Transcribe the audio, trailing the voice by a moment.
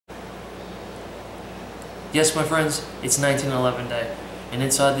Yes, my friends, it's 1911 day, and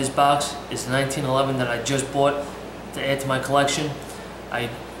inside this box is the 1911 that I just bought to add to my collection. I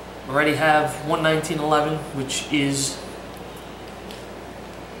already have one 1911, which is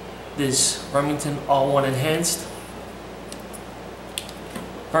this Remington R1 Enhanced.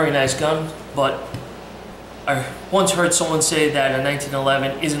 Very nice gun, but I once heard someone say that a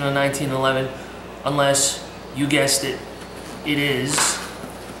 1911 isn't a 1911 unless, you guessed it, it is,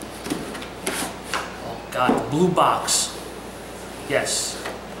 oh god, the blue box. Yes,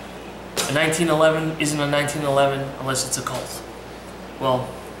 a 1911 isn't a 1911 unless it's a Colt. Well,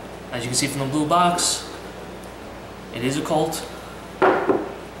 as you can see from the blue box, it is a Colt,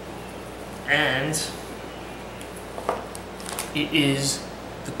 and it is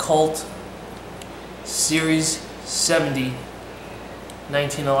the Colt Series 70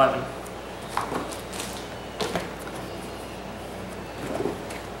 1911.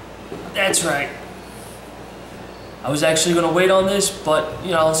 That's right. I was actually going to wait on this, but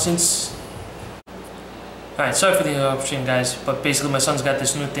you know, since... Alright, sorry for the interruption, guys, but basically my son's got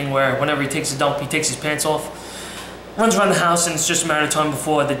this new thing where whenever he takes a dump, he takes his pants off, runs around the house, and it's just a matter of time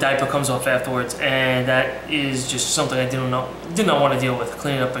before the diaper comes off afterwards, and that is just something I did not want to deal with,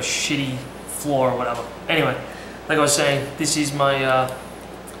 cleaning up a shitty floor or whatever. Anyway, like I was saying, this is my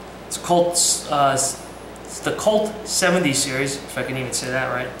it's it's the Colt 70 series, if I can even say that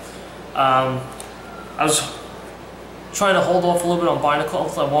right. I was trying to hold off a little bit on buying a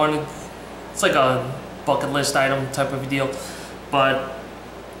Colt. It's like a bucket list item type of a deal, but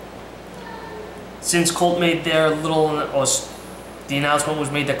since Colt made their the announcement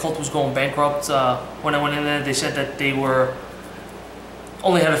was made that Colt was going bankrupt, when I went in there, they said that they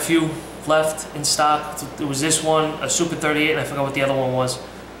only had a few left in stock. It was this one, a Super 38, and I forgot what the other one was.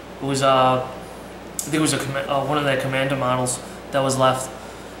 It was I think it was one of their Commander models that was left.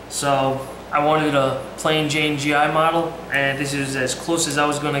 So I wanted a plain Jane GI model, and this is as close as I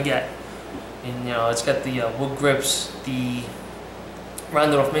was gonna get. And you know, it's got the wood grips, the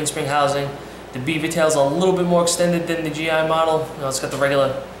rounded off mainspring housing. The beaver tail's a little bit more extended than the GI model. You know, it's got the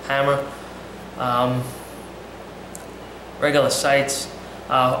regular hammer, regular sights.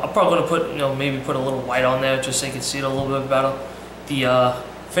 I'm probably gonna put, maybe put a little white on there just so you can see it a little bit better. The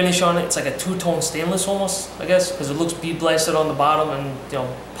finish on it, it's like a two-tone stainless almost, I guess, because it looks bead blasted on the bottom and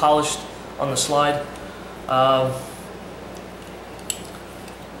polished on the slide.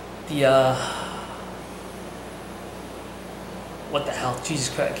 What the hell? Jesus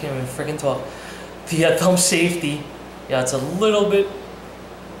Christ, I can't even freaking talk. The thumb safety, yeah, it's a little bit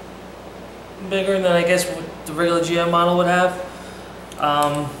bigger than I guess what the regular GM model would have.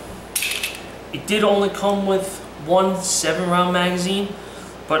 It did only come with one 7-round magazine,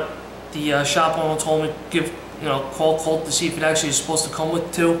 but the shop owner told me call Colt to see if it actually is supposed to come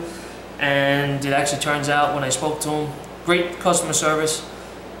with 2, and it actually turns out when I spoke to him, great customer service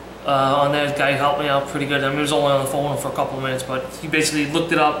on there. The guy helped me out pretty good. I mean, he was only on the phone for a couple of minutes, but he basically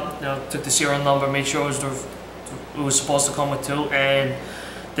looked it up, took the serial number, made sure it was supposed to come with 2, and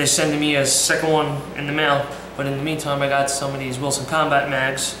they're sending me a second one in the mail. But in the meantime, I got some of these Wilson Combat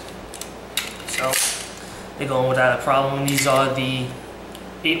mags, so they're going without a problem. These are the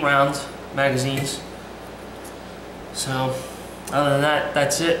 8-round magazines. So other than that,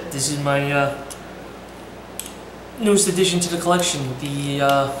 that's it. This is my newest addition to the collection,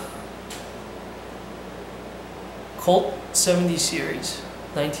 the Colt 70 series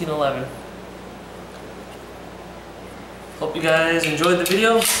 1911. Hope you guys enjoyed the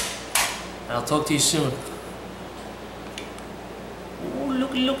video, and I'll talk to you soon. Ooh,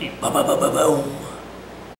 looky, looky. Ba ba ba ba boom.